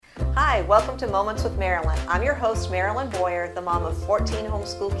Hi, welcome to Moments with Marilyn. I'm your host, Marilyn Boyer, the mom of 14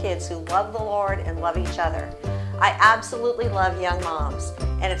 homeschool kids who love the Lord and love each other. I absolutely love young moms,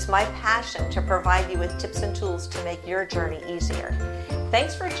 and it's my passion to provide you with tips and tools to make your journey easier.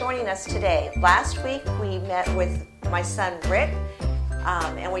 Thanks for joining us today. Last week we met with my son Rick,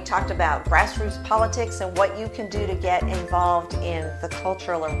 and we talked about grassroots politics and what you can do to get involved in the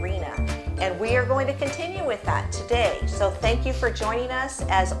cultural arena. And we are going to continue with that today. So thank you for joining us.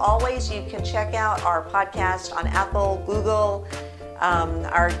 As always, you can check out our podcast on Apple, Google,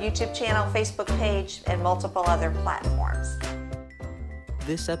 our YouTube channel, Facebook page, and multiple other platforms.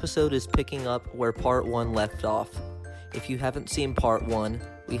 This episode is picking up where part 1 left off. If you haven't seen part 1,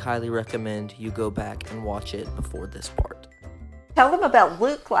 we highly recommend you go back and watch it before this part. Tell them about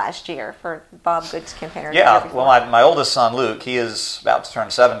Luke last year for Bob Good's Companion. Yeah, well, my oldest son, Luke, he is about to turn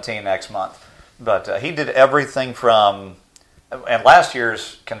 17 next month. But he did everything from, and last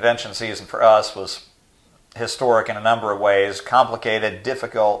year's convention season for us was historic in a number of ways, complicated,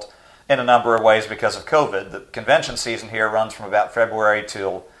 difficult in a number of ways because of COVID. The convention season here runs from about February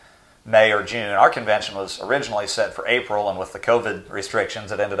till May or June. Our convention was originally set for April, and with the COVID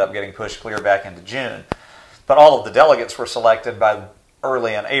restrictions, it ended up getting pushed clear back into June. But all of the delegates were selected by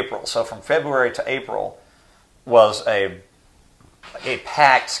early in April. So from February to April was a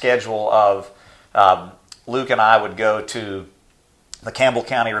packed schedule of Luke and I would go to the Campbell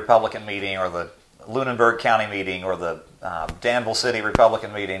County Republican meeting or the Lunenburg County meeting or the Danville City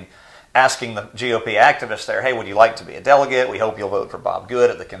Republican meeting, asking the GOP activists there, hey, would you like to be a delegate? We hope you'll vote for Bob Good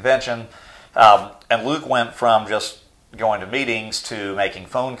at the convention. And Luke went from just going to meetings to making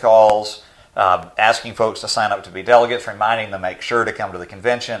phone calls, asking folks to sign up to be delegates, reminding them make sure to come to the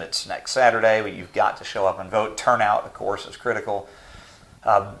convention. It's next Saturday. You've got to show up and vote. Turnout, of course, is critical.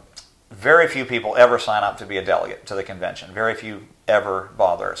 Very few people ever sign up to be a delegate to the convention. Very few ever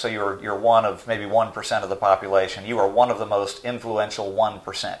bother. So you're one of maybe 1% of the population. You are one of the most influential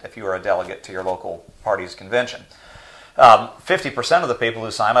 1% if you are a delegate to your local party's convention. 50% of the people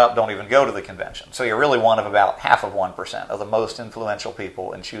who sign up don't even go to the convention. So you're really one of about half of 1% of the most influential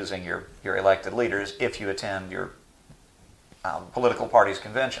people in choosing your elected leaders if you attend your political party's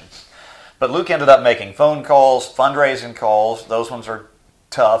convention. But Luke ended up making phone calls, fundraising calls. Those ones are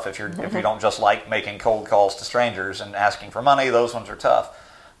tough if you don't just like making cold calls to strangers and asking for money. Those ones are tough.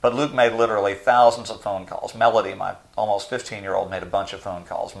 But Luke made literally thousands of phone calls. Melody, my almost 15-year-old, made a bunch of phone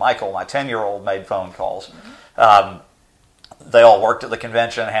calls. Michael, my 10-year-old, made phone calls. They all worked at the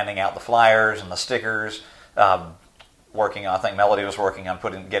convention, handing out the flyers and the stickers, working on, I think Melody was working on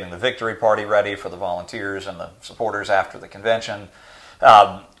getting the victory party ready for the volunteers and the supporters after the convention.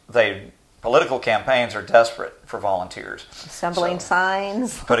 Political campaigns are desperate for volunteers. Assembling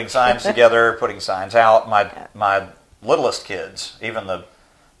signs. Putting signs together, putting signs out. My littlest kids, even the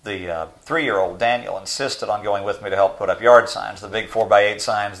 3-year-old Daniel, insisted on going with me to help put up yard signs, the big 4x8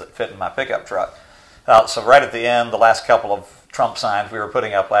 signs that fit in my pickup truck. So right at the end, the last couple of Trump signs we were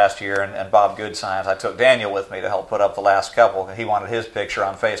putting up last year and Bob Good signs, I took Daniel with me to help put up the last couple. He wanted his picture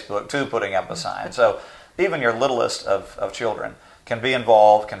on Facebook too, putting up a sign. So even your littlest of children can be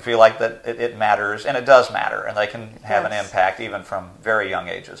involved, can feel like that it matters, and it does matter, and they can have an impact even from very young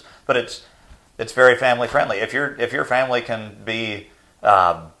ages. But it's very family friendly. If your family can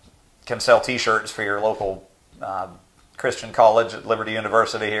sell T-shirts for your local Christian college at Liberty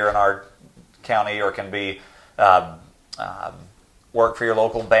University here in our county, or can be work for your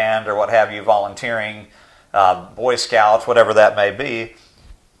local band or what have you, volunteering, Boy Scouts, whatever that may be,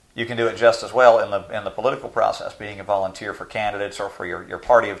 you can do it just as well in the political process, being a volunteer for candidates or for your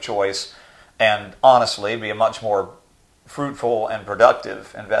party of choice, and honestly be a much more fruitful and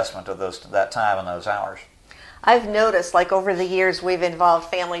productive investment of that time and those hours. I've noticed, like over the years, we've involved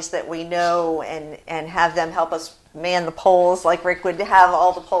families that we know and have them help us man the polls, like Rick would have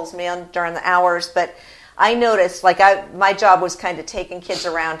all the polls manned during the hours. But I noticed, my job was kind of taking kids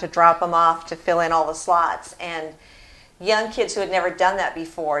around to drop them off to fill in all the slots. And young kids who had never done that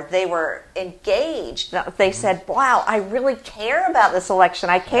before, they were engaged. They said, wow, I really care about this election.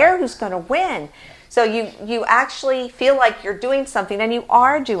 I care who's going to win. So you actually feel like you're doing something, and you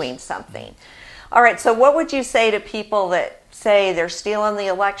are doing something. All right, so what would you say to people that say they're stealing the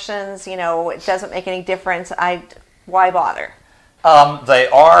elections, it doesn't make any difference, why bother? They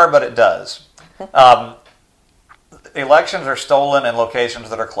are, but it does. Elections are stolen in locations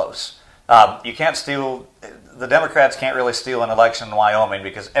that are close. You can't steal, the Democrats can't really steal an election in Wyoming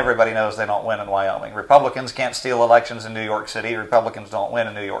because everybody knows they don't win in Wyoming. Republicans can't steal elections in New York City. Republicans don't win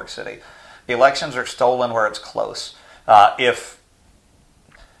in New York City. Elections are stolen where it's close. And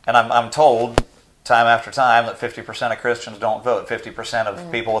I'm told time after time that 50% of Christians don't vote. 50%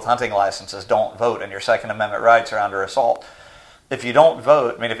 of people with hunting licenses don't vote, and your Second Amendment rights are under assault. If you don't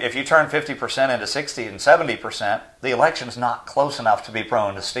vote, I mean, if you turn 50% into 60 and 70%, the election's not close enough to be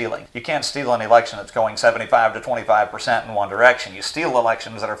prone to stealing. You can't steal an election that's going 75 to 25% in one direction. You steal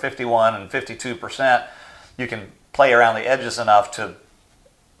elections that are 51 and 52%, you can play around the edges enough to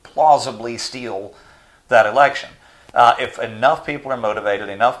plausibly steal that election. If enough people are motivated,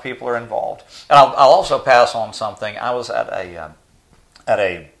 enough people are involved. And I'll also pass on something. I was at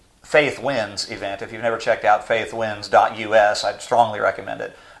a Faith Wins event. If you've never checked out faithwins.us, I'd strongly recommend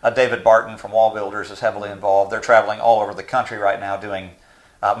it. David Barton from Wall Builders is heavily involved. They're traveling all over the country right now doing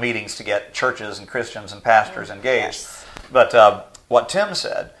meetings to get churches and Christians and pastors engaged. Yes. But what Tim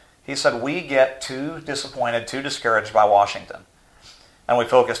said, he said, we get too disappointed, too discouraged by Washington. And we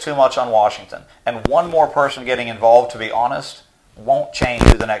focus too much on Washington. And one more person getting involved, to be honest, won't change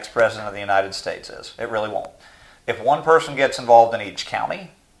who the next president of the United States is. It really won't. If one person gets involved in each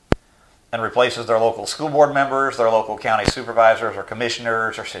county and replaces their local school board members, their local county supervisors or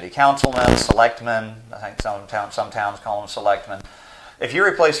commissioners or city councilmen, selectmen, I think some towns call them selectmen. If you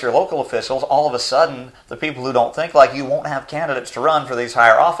replace your local officials, all of a sudden the people who don't think like you won't have candidates to run for these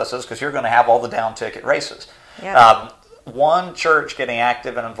higher offices because you're going to have all the down ticket races. Yeah. One church getting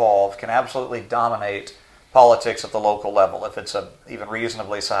active and involved can absolutely dominate politics at the local level if it's a even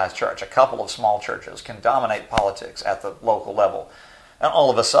reasonably sized church. A couple of small churches can dominate politics at the local level. And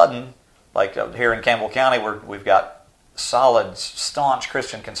all of a sudden, like here in Campbell County, we've got solid, staunch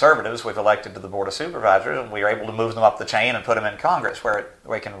Christian conservatives we've elected to the Board of Supervisors, and we are able to move them up the chain and put them in Congress where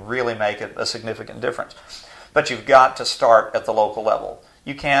we can really make a significant difference. But you've got to start at the local level.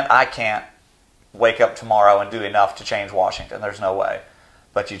 I can't wake up tomorrow and do enough to change Washington. There's no way.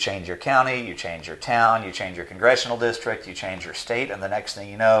 But you change your county, you change your town, you change your congressional district, you change your state, and the next thing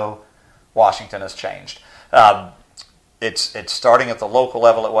you know, Washington has changed. It's starting at the local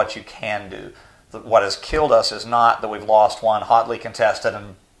level at what you can do. What has killed us is not that we've lost one hotly contested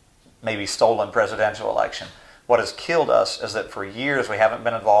and maybe stolen presidential election. What has killed us is that for years we haven't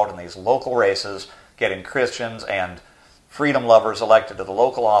been involved in these local races, getting Christians and freedom lovers elected to the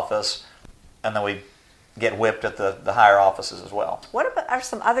local office, and then we get whipped at the higher offices as well. What are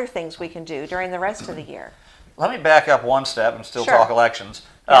some other things we can do during the rest of the year? Let me back up one step and still talk elections.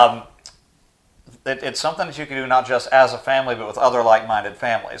 Yeah. It's something that you can do not just as a family, but with other like-minded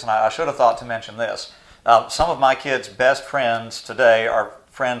families. And I should have thought to mention this. Some of my kids' best friends today are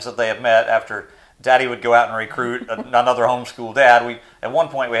friends that they have met after Daddy would go out and recruit another homeschool dad. At one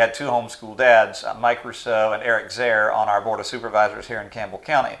point we had two homeschool dads, Mike Rousseau and Eric Zare, on our Board of Supervisors here in Campbell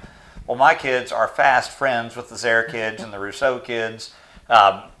County. Well, my kids are fast friends with the Zare kids and the Rousseau kids,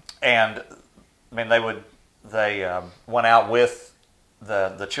 and I mean they went out with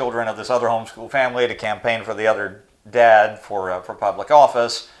the children of this other homeschool family to campaign for the other dad for public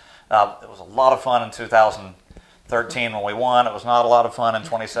office. It was a lot of fun in 2013 when we won. It was not a lot of fun in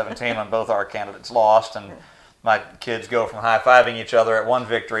 2017 when both our candidates lost, and my kids go from high-fiving each other at one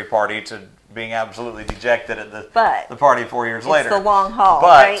victory party to being absolutely dejected at the party 4 years later. It's the long haul,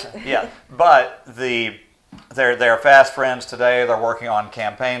 right? Yeah, but they're fast friends today. They're working on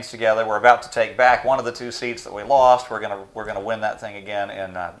campaigns together. We're about to take back one of the two seats that we lost. We're gonna win that thing again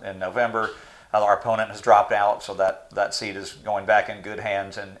in November. Our opponent has dropped out, so that seat is going back in good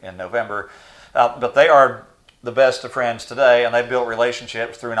hands in November. But they are the best of friends today, and they've built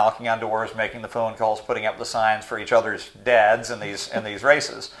relationships through knocking on doors, making the phone calls, putting up the signs for each other's dads in these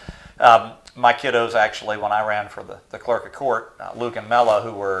races. My kiddos, actually, when I ran for the clerk of court, Luke and Mella,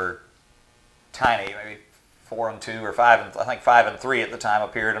 who were tiny, maybe 4 and 2 or 5 and 3 at the time,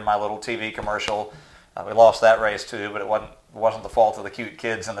 appeared in my little TV commercial. We lost that race too, but it wasn't the fault of the cute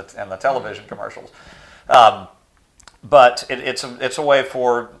kids in the television commercials. But it's a way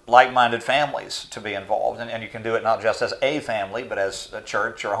for like-minded families to be involved, and you can do it not just as a family, but as a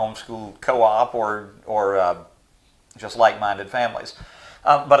church or a homeschool co-op or just like-minded families.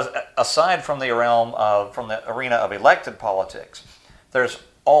 But aside from the arena of elected politics, there's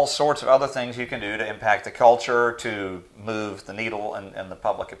all sorts of other things you can do to impact the culture, to move the needle in the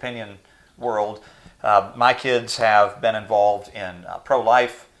public opinion world. My kids have been involved in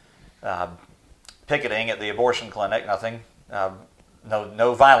pro-life picketing at the abortion clinic. Nothing,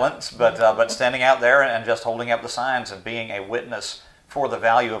 no violence, but standing out there and just holding up the signs and being a witness for the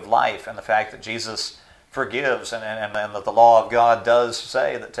value of life and the fact that Jesus forgives and that the law of God does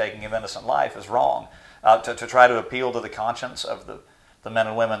say that taking of innocent life is wrong. To try to appeal to the conscience of the men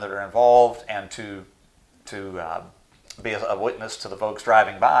and women that are involved, and to be a witness to the folks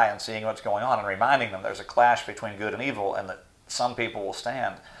driving by and seeing what's going on and reminding them there's a clash between good and evil and that some people will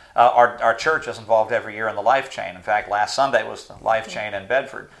stand Our church is involved every year in the Life Chain. In fact, last Sunday was the Life Chain in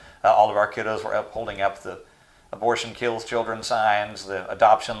Bedford. All of our kiddos were up holding up the abortion kills children signs, the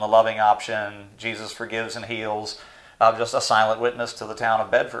adoption, the loving option, Jesus forgives and heals, just a silent witness to the town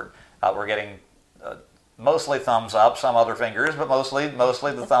of Bedford. We're getting mostly thumbs up, some other fingers, but mostly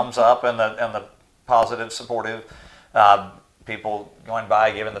the thumbs up and the positive, supportive. People going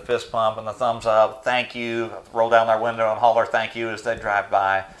by giving the fist pump and the thumbs up, thank you, roll down their window and holler thank you as they drive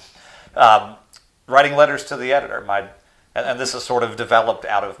by. Writing letters to the editor. And this is sort of developed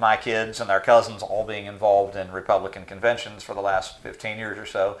out of my kids and their cousins all being involved in Republican conventions for the last 15 years or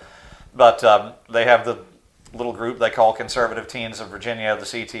so. But they have the little group they call Conservative Teens of Virginia, the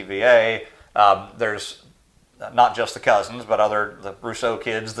CTVA. There's not just the cousins, but the Rousseau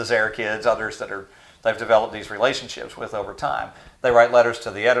kids, the Zare kids, others that they've developed these relationships with over time. They write letters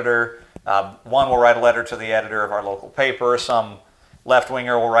to the editor. One will write a letter to the editor of our local paper. Some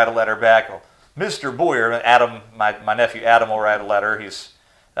left-winger will write a letter back. Well, Mr. Boyer, Adam, my nephew Adam will write a letter. He's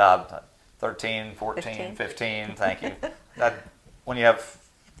 13, 14, 15, thank you. When you have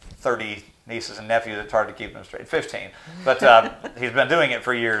 30 nieces and nephews, it's hard to keep them straight. 15. But he's been doing it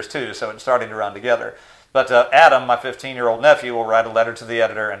for years too, so it's starting to run together. But Adam, my 15-year-old nephew, will write a letter to the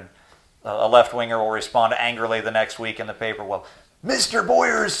editor, and a left-winger will respond angrily the next week in the paper, well, Mr.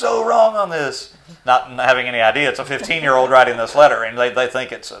 Boyer is so wrong on this. Not having any idea it's a 15-year-old writing this letter, and they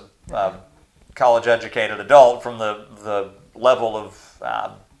think it's a college-educated adult from the level of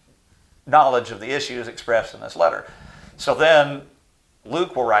knowledge of the issues expressed in this letter. So then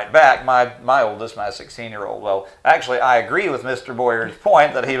Luke will write back, my oldest, my 16-year-old, well, actually, I agree with Mr. Boyer's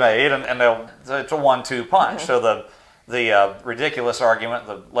point that he made, and it's a 1-2 punch. So the ridiculous argument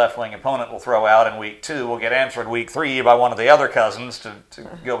the left-wing opponent will throw out in week 2 will get answered week 3 by one of the other cousins to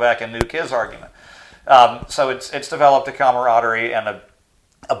go back and nuke his argument. So it's developed a camaraderie and an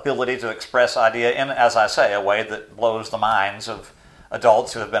ability to express idea in, as I say, a way that blows the minds of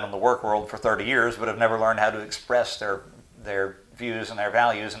adults who have been in the work world for 30 years but have never learned how to express their views and their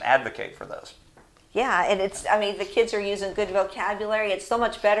values and advocate for those. Yeah, and the kids are using good vocabulary. It's so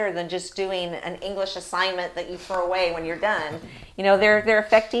much better than just doing an English assignment that you throw away when you're done. They're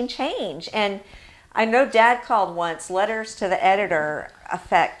affecting change. And I know Dad called once letters to the editor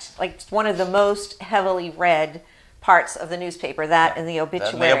affect, like, one of the most heavily read parts of the newspaper, that and the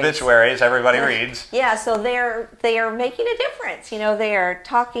obituaries. The obituaries everybody reads. Yeah, so they are making a difference. They are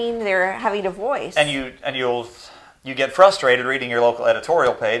talking, they're having a voice. And you get frustrated reading your local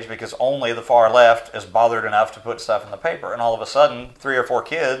editorial page because only the far left is bothered enough to put stuff in the paper. And all of a sudden, 3 or 4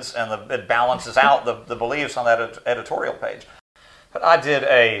 kids, and it balances out the beliefs on that editorial page. But I did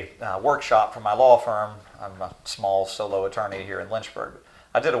a workshop for my law firm. I'm a small solo attorney here in Lynchburg.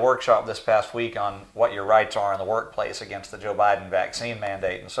 I did a workshop this past week on what your rights are in the workplace against the Joe Biden vaccine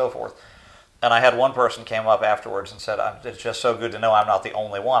mandate and so forth. And I had one person came up afterwards and said, it's just so good to know I'm not the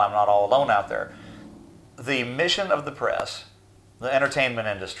only one. I'm not all alone out there. The mission of the press, the entertainment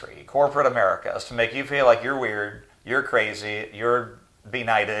industry, corporate America, is to make you feel like you're weird, you're crazy, you're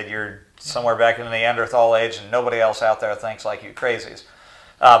benighted, you're somewhere back in the Neanderthal age and nobody else out there thinks like you crazies.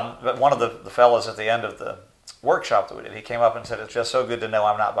 But one of the fellows at the end of the workshop that we did, he came up and said, it's just so good to know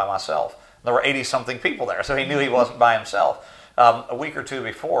I'm not by myself. There were 80-something people there, so he knew he wasn't by himself. A week or 2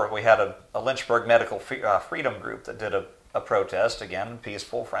 before, we had a Lynchburg Medical Freedom group that did a protest, again,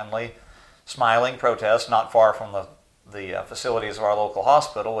 peaceful, friendly, smiling protest, not far from the facilities of our local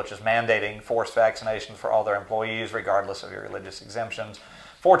hospital, which is mandating forced vaccinations for all their employees, regardless of your religious exemptions.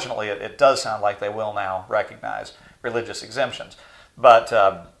 Fortunately, it does sound like they will now recognize religious exemptions. But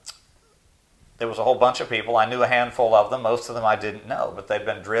there was a whole bunch of people. I knew a handful of them. Most of them I didn't know, but they've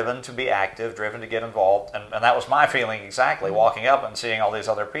been driven to be active, driven to get involved. And that was my feeling exactly, walking up and seeing all these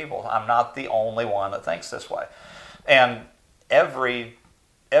other people. I'm not the only one that thinks this way. And everything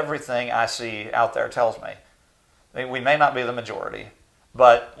I see out there tells me, we may not be the majority,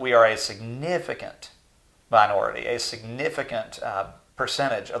 but we are a significant minority, a significant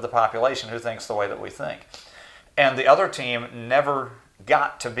percentage of the population who thinks the way that we think. And the other team never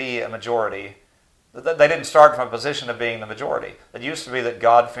got to be a majority. They didn't start from a position of being the majority. It used to be that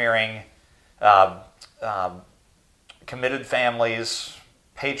God-fearing, committed families,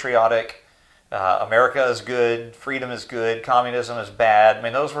 patriotic, America is good, freedom is good, communism is bad. I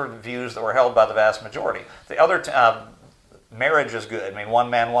mean, those were views that were held by the vast majority. The other, marriage is good. I mean, one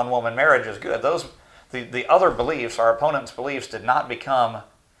man, one woman marriage is good. The other beliefs, our opponents' beliefs, did not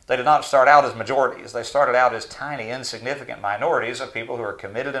start out as majorities. They started out as tiny, insignificant minorities of people who were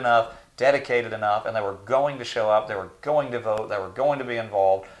committed enough, dedicated enough, and they were going to show up, they were going to vote, they were going to be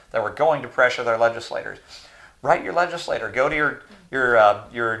involved, they were going to pressure their legislators. write your legislator. Go to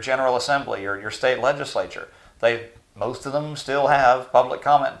your General Assembly, your state legislature. Most of them still have public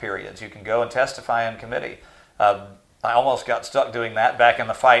comment periods. You can go and testify in committee. I almost got stuck doing that back in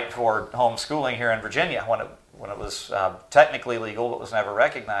the fight for homeschooling here in Virginia when it was technically legal but was never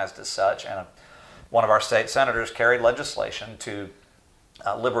recognized as such. And one of our state senators carried legislation to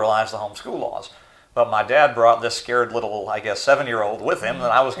liberalize the homeschool laws. But my dad brought this scared little, 7-year-old with him, and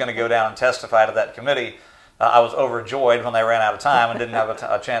I was going to go down and testify to that committee. I was overjoyed when they ran out of time and didn't have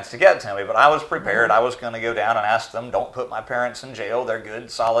a chance to get to me, but I was prepared. I was going to go down and ask them, don't put my parents in jail. They're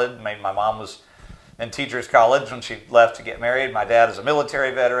good, solid. I mean, my mom was in teacher's college when she left to get married. My dad is a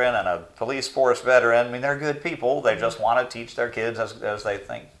military veteran and a police force veteran. I mean, they're good people. They just want to teach their kids as they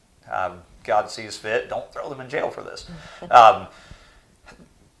think God sees fit. Don't throw them in jail for this.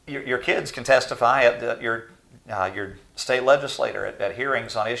 Your kids can testify at your state legislator at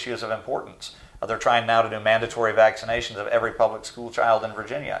hearings on issues of importance. They're trying now to do mandatory vaccinations of every public school child in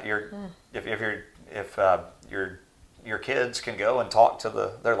Virginia. If your kids can go and talk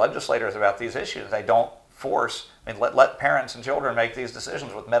to their legislators about these issues, they don't force. I mean, let parents and children make these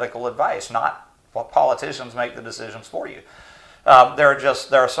decisions with medical advice, not politicians make the decisions for you. There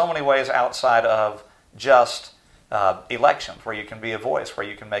are so many ways outside of just elections where you can be a voice, where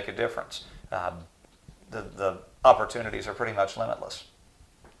you can make a difference. The opportunities are pretty much limitless.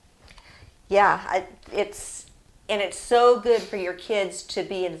 Yeah, it's so good for your kids to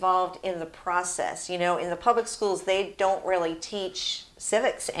be involved in the process. You know, in the public schools, they don't really teach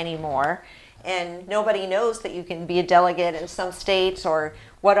civics anymore, and nobody knows that you can be a delegate in some states or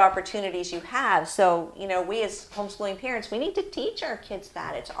what opportunities you have. So, you know, we as homeschooling parents, we need to teach our kids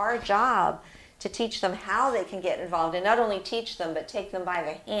that. It's our job to teach them how they can get involved, and not only teach them, but take them by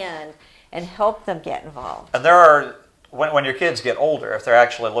the hand and help them get involved. And there are, when your kids get older, if they're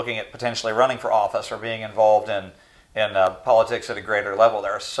actually looking at potentially running for office or being involved in politics at a greater level,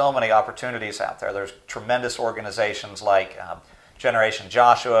 there are so many opportunities out there. There's tremendous organizations like Generation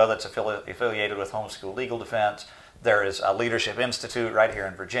Joshua that's affiliated with Homeschool Legal Defense. There is a Leadership Institute right here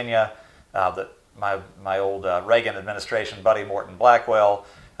in Virginia that my old Reagan administration buddy Morton Blackwell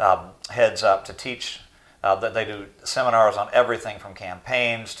heads up to teach. That they do seminars on everything from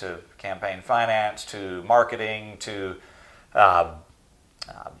campaigns to campaign finance to marketing to how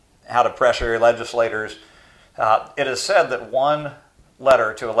to pressure your legislators. It is said that one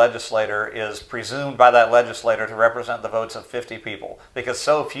letter to a legislator is presumed by that legislator to represent the votes of 50 people, because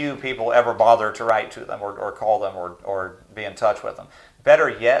so few people ever bother to write to them or call them or be in touch with them. Better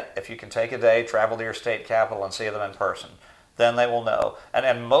yet, if you can take a day, travel to your state capital and see them in person, then they will know.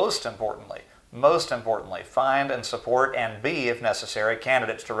 And most importantly, find and support and be, if necessary,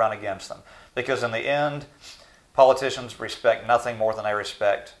 candidates to run against them. Because in the end, politicians respect nothing more than they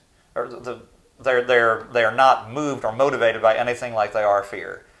respect, or they are not moved or motivated by anything like they are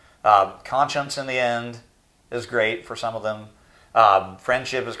fear. Conscience in the end is great for some of them.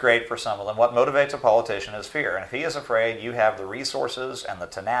 Friendship is great for some of them. What motivates a politician is fear. And if he is afraid you have the resources and the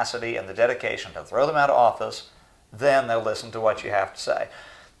tenacity and the dedication to throw them out of office, then they'll listen to what you have to say.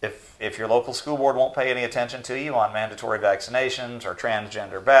 If your local school board won't pay any attention to you on mandatory vaccinations or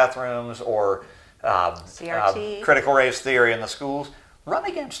transgender bathrooms or critical race theory in the schools, run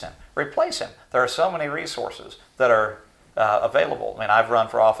against him. Replace him. There are so many resources that are available. I mean, I've run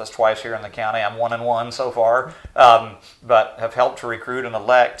for office twice here in the county. I'm 1-1 so far, but have helped to recruit and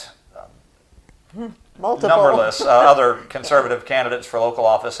elect numberless other conservative candidates for local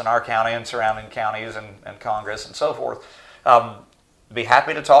office in our county and surrounding counties and Congress and so forth. Be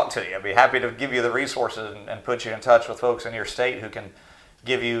happy to talk to you. Be happy to give you the resources and put you in touch with folks in your state who can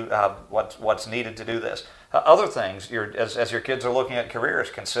give you what's needed to do this. Other things, as your kids are looking at careers,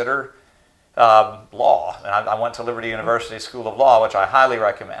 consider law. And I went to Liberty University School of Law, which I highly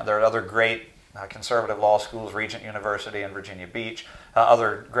recommend. There are other great conservative law schools, Regent University in Virginia Beach,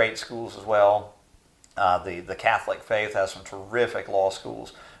 other great schools as well. The Catholic faith has some terrific law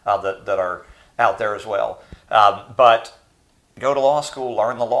schools that are out there as well. But go to law school,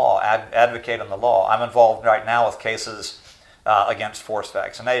 learn the law, advocate on the law. I'm involved right now with cases against forced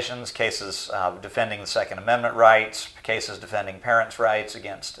vaccinations, cases defending the Second Amendment rights, cases defending parents' rights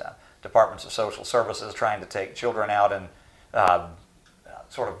against departments of social services trying to take children out in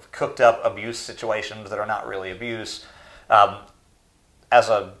sort of cooked up abuse situations that are not really abuse. As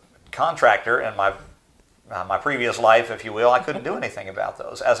a contractor in my previous life, if you will, I couldn't do anything about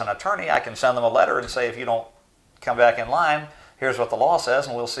those. As an attorney, I can send them a letter and say, if you don't come back in line, here's what the law says,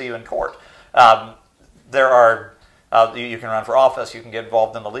 and we'll see you in court. There are you can run for office, you can get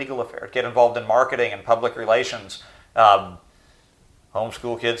involved in the legal affairs, get involved in marketing and public relations.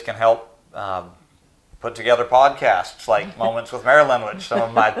 Homeschool kids can help put together podcasts like Moments with Marilyn, which some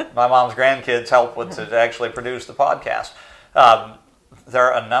of my mom's grandkids help with to actually produce the podcast. There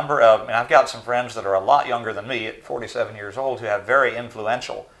are a number of, I've got some friends that are a lot younger than me at 47 years old who have very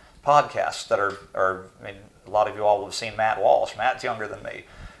influential podcasts that are a lot of you all have seen Matt Walsh. Matt's younger than me.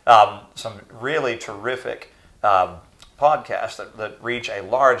 Some really terrific podcasts that reach a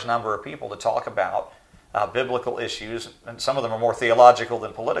large number of people to talk about biblical issues, and some of them are more theological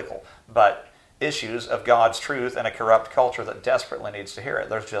than political, but issues of God's truth in a corrupt culture that desperately needs to hear it.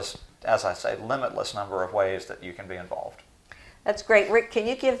 There's just, as I say, limitless number of ways that you can be involved. That's great. Rick, can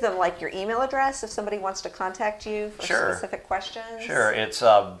you give them your email address if somebody wants to contact you for specific questions? Sure.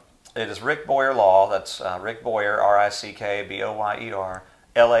 It is Rick Boyer Law. That's Rick Boyer, RickBoyer,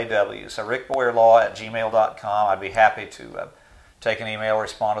 LAW. So rickboyerlaw@gmail.com. I'd be happy to take an email,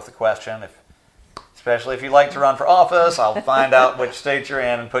 respond with a question. Especially if you'd like to run for office, I'll find out which state you're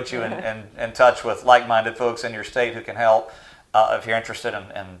in and put you in touch with like-minded folks in your state who can help. If you're interested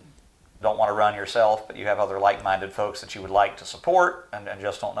and don't want to run yourself, but you have other like-minded folks that you would like to support and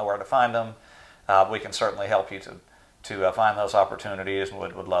just don't know where to find them, we can certainly help you to find those opportunities and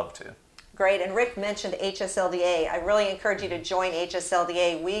would love to. Great. And Rick mentioned HSLDA. I really encourage you to join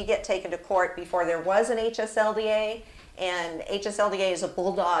HSLDA. We get taken to court before there was an HSLDA, and HSLDA is a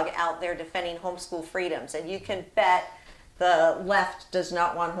bulldog out there defending homeschool freedoms. And you can bet the left does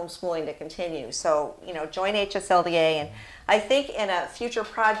not want homeschooling to continue. So, join HSLDA. And I think in a future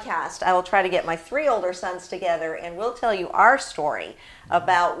podcast, I will try to get my 3 older sons together and we'll tell you our story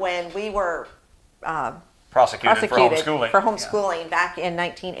about when we were prosecuted for homeschooling back in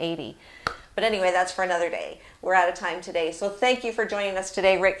 1980. But anyway, that's for another day. We're out of time today. So thank you for joining us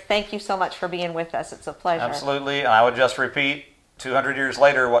today, Rick. Thank you so much for being with us. It's a pleasure. Absolutely. And I would just repeat 200 years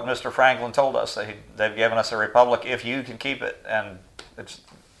later what Mr. Franklin told us. They've given us a republic if you can keep it. And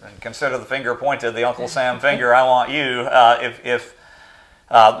consider the finger pointed, the Uncle Sam finger, I want you. If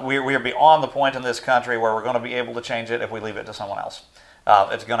we are beyond the point in this country where we're going to be able to change it if we leave it to someone else.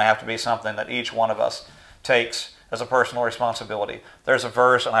 It's going to have to be something that each one of us takes as a personal responsibility. There's a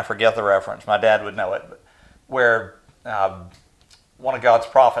verse, and I forget the reference, my dad would know it, but where one of God's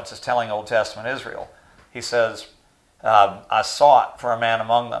prophets is telling Old Testament Israel. He says, I sought for a man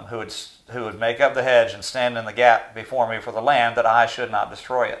among them who would make up the hedge and stand in the gap before me for the land, that I should not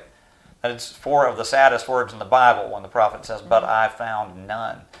destroy it. And it's 4 of the saddest words in the Bible when the prophet says, but I found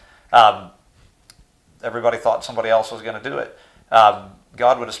none. Everybody thought somebody else was going to do it.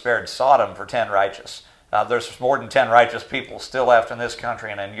 God would have spared Sodom for 10 righteous. There's more than 10 righteous people still left in this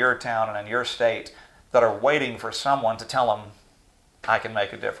country and in your town and in your state that are waiting for someone to tell them, I can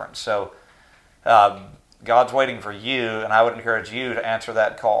make a difference. So God's waiting for you, and I would encourage you to answer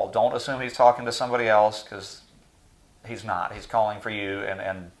that call. Don't assume He's talking to somebody else, because He's not. He's calling for you,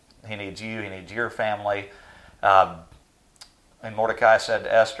 and He needs you. He needs your family. And Mordecai said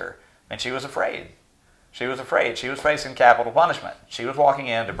to Esther, and she was afraid. She was afraid. She was facing capital punishment. She was walking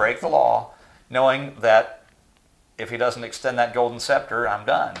in to break the law, knowing that if he doesn't extend that golden scepter, I'm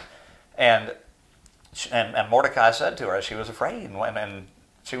done. And Mordecai said to her, she was afraid, and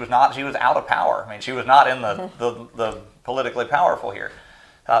she was not. She was out of power. She was not in the politically powerful here.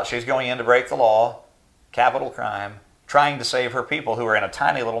 She's going in to break the law, capital crime, trying to save her people who are in a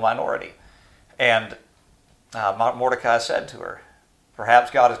tiny little minority. And Mordecai said to her,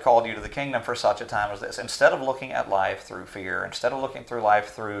 perhaps God has called you to the kingdom for such a time as this. Instead of looking at life through fear, instead of looking through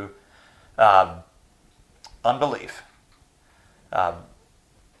life through unbelief,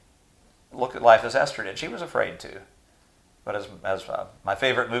 look at life as Esther did. She was afraid too. But as my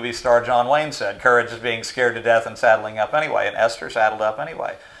favorite movie star John Wayne said, courage is being scared to death and saddling up anyway. And Esther saddled up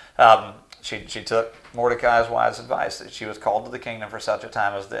anyway. She took Mordecai's wise advice that she was called to the kingdom for such a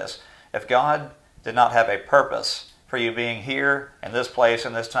time as this. If God did not have a purpose for you being here in this place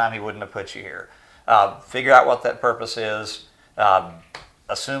and this time, He wouldn't have put you here. Figure out what that purpose is.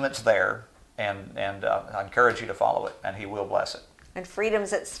 Assume it's there, and I encourage you to follow it, and He will bless it. And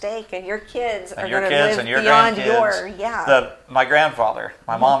freedom's at stake, and your kids are going to live beyond My grandfather,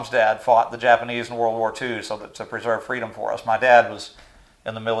 my mom's dad, fought the Japanese in World War II to preserve freedom for us. My dad was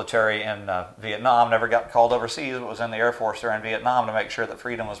in the military in Vietnam, never got called overseas, but was in the Air Force there in Vietnam to make sure that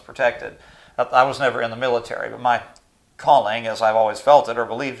freedom was protected. I was never in the military, but my calling, as I've always felt it or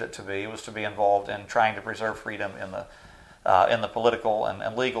believed it to be, was to be involved in trying to preserve freedom in the political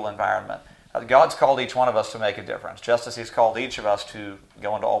and legal environment. God's called each one of us to make a difference. Just as He's called each of us to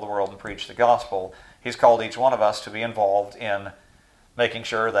go into all the world and preach the gospel, He's called each one of us to be involved in making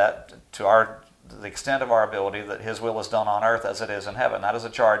sure that, to the extent of our ability, that His will is done on earth as it is in heaven. That is a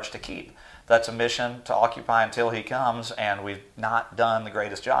charge to keep. That's a mission to occupy until He comes, and we've not done the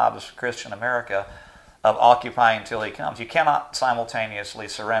greatest job as Christian America of occupy until he comes. You cannot simultaneously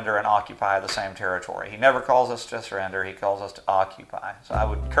surrender and occupy the same territory. He never calls us to surrender. He calls us to occupy. So I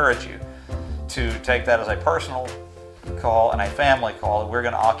would encourage you to take that as a personal call and a family call. We're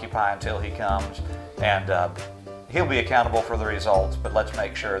going to occupy until he comes, and he'll be accountable for the results, but let's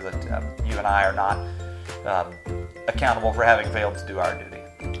make sure that you and I are not accountable for having failed to do our duty.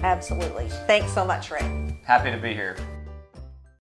 Absolutely. Thanks so much, Ray. Happy to be here.